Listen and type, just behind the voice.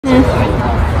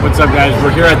What's up, guys?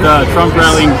 We're here at the Trump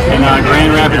rally in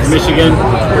Grand Rapids, Michigan.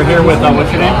 We're here with,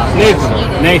 what's your name? Nathan.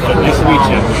 Nathan, nice to meet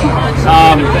you.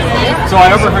 So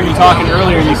I overheard you talking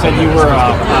earlier. You said you were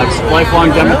a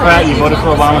lifelong Democrat. You voted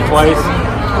for Obama twice.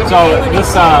 So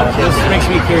this makes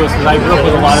me curious because I grew up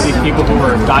with a lot of these people who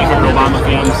were diehard Obama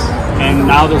fans, and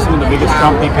now they're some of the biggest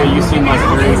Trump people. You seem like a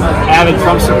very avid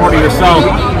Trump supporter yourself.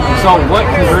 So what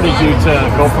converted you to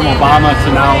go from Obama to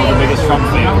now the biggest Trump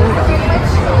fan?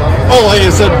 Oh, like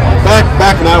I said,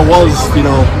 back when I was,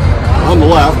 on the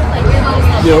left,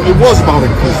 it was about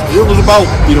inclusion. It was about,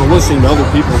 listening to other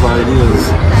people's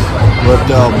ideas. But,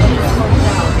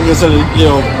 like I said,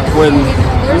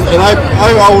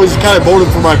 I always kind of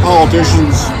voted for my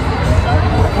politicians,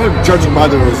 judging by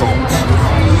their results.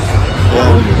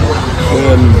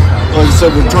 And like I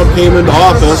said, when Trump came into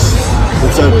office,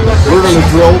 it said, we're going to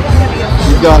drill.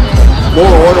 We've got more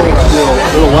oil,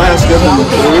 in Alaska than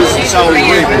there is in Saudi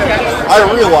Arabia. I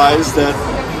realized that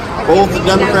both the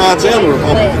Democrats and the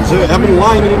Republicans have been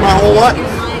lying to me my whole life.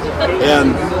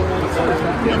 And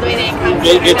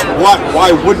it's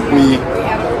why wouldn't we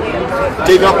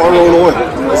dig up our own oil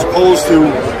as opposed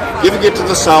to giving it to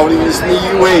the Saudis and the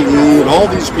UAE and all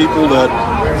these people that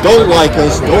don't like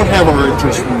us, don't have our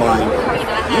interest in mind,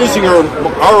 using our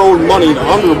own money to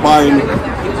undermine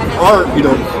our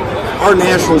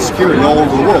national security all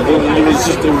over the world. It was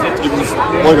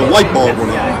like a light bulb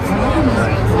went off.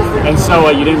 And so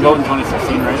you didn't vote in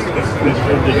 2016, right?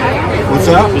 What's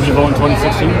that? Did you vote in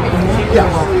 2016? Yeah.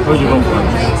 Who did you vote for? I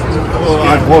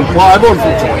voted for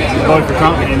Trump. You voted for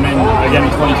Trump, and then again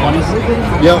in 2020?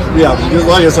 Yeah. Because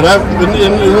like I said,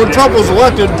 when Trump was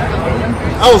elected,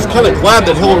 I was kind of glad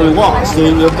that Hillary lost.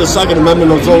 The Second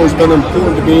Amendment has always been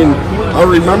important to me, and I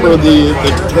remember the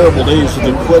terrible days of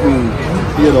the Clinton,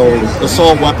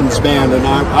 assault weapons ban, and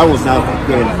I was not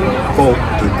going to vote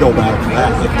to go back to that.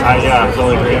 Yeah, I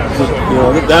totally agree.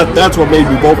 That's what made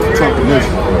me vote for Trump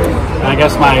initially. And I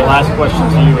guess my last question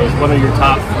to you is, what are your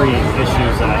top 3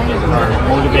 issues that are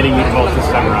motivating you to vote this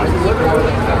time around?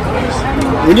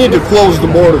 We need to close the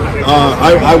border.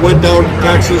 I went down to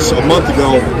Texas a month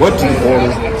ago, went to the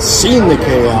border, seen the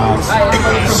chaos,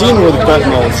 seen where the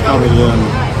fentanyl is coming in.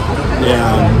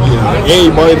 And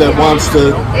anybody that wants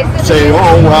to say,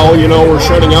 oh well, we're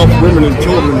shutting out women and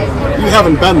children, you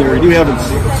haven't been there. You haven't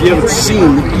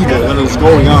seen the evil that is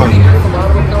going on,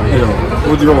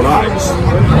 with your own eyes.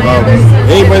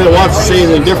 Anybody that wants to say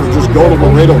anything different, just go to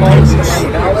Laredo, Texas.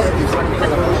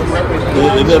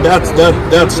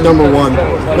 That's number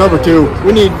 1. Number 2,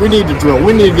 we need to drill.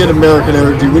 We need to get American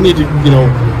energy. We need to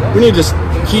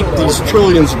keep these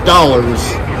trillions of dollars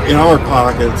in our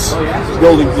pockets,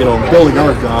 building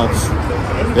our jobs.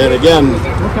 And again,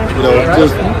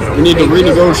 we need to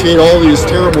renegotiate all these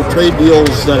terrible trade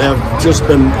deals that have just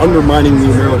been undermining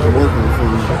the American worker for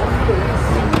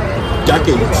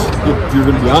decades, if you're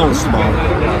going to be honest about it.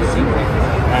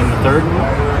 And the third?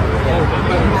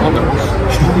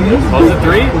 Was it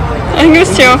 3? I think it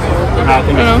was 2. I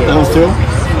think that was 2?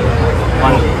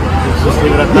 Just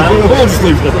leave it at that? We'll just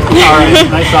leave it at that. All right,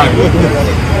 nice talking.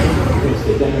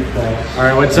 All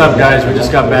right, what's up, guys? We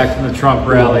just got back from the Trump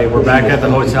rally. We're back at the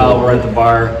hotel. We're at the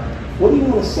bar.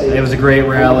 It was a great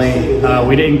rally.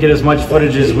 We didn't get as much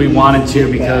footage as we wanted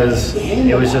to because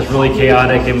it was just really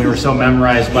chaotic and we were so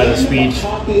memorized by the speech.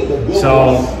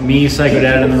 So me, Psycho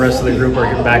Dad, and the rest of the group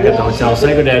are back at the hotel.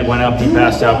 Psycho Dad went up, he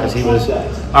passed out because he was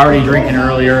already drinking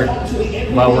earlier.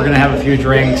 But we're going to have a few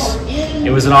drinks.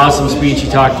 It was an awesome speech. He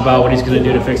talked about what he's going to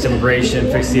do to fix immigration,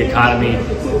 fix the economy,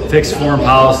 fix foreign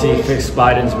policy, fix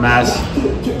Biden's mess.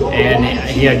 And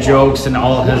he had jokes and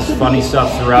all of his funny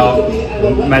stuff throughout.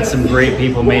 Met some great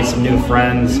people, made some new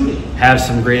friends, have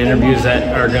some great interviews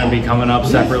that are going to be coming up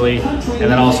separately. And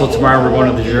then also tomorrow we're going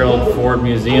to the Gerald Ford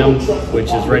Museum,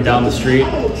 which is right down the street.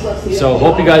 So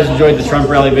hope you guys enjoyed the Trump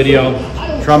rally video.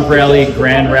 Trump rally,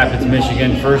 Grand Rapids,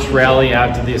 Michigan. First rally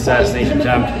after the assassination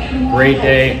attempt. Great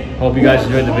day. Hope you guys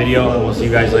enjoyed the video, and we'll see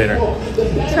you guys later.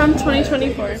 Trump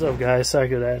 2024. What's up, guys?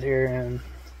 Psycho Dad here, and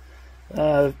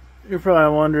you're probably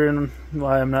wondering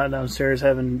why I'm not downstairs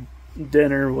having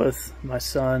dinner with my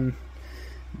son,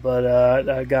 but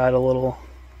I got a little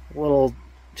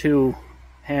too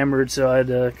hammered, so I had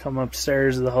to come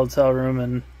upstairs to the hotel room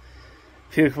and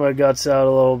puke my guts out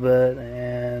a little bit,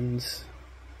 and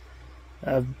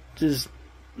I'm just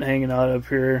hanging out up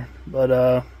here. But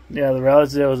yeah, the rally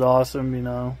today was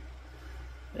awesome.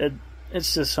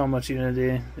 It's just so much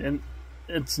unity, and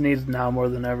it's needed now more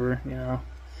than ever.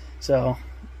 So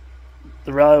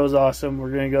the rally was awesome.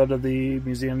 We're gonna go to the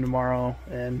museum tomorrow,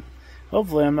 and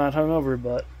hopefully I'm not hungover,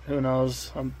 but who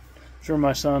knows? I'm sure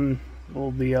my son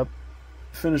will be up,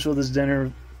 finished with his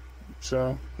dinner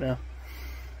So, yeah.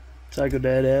 Psycho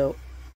Dad out.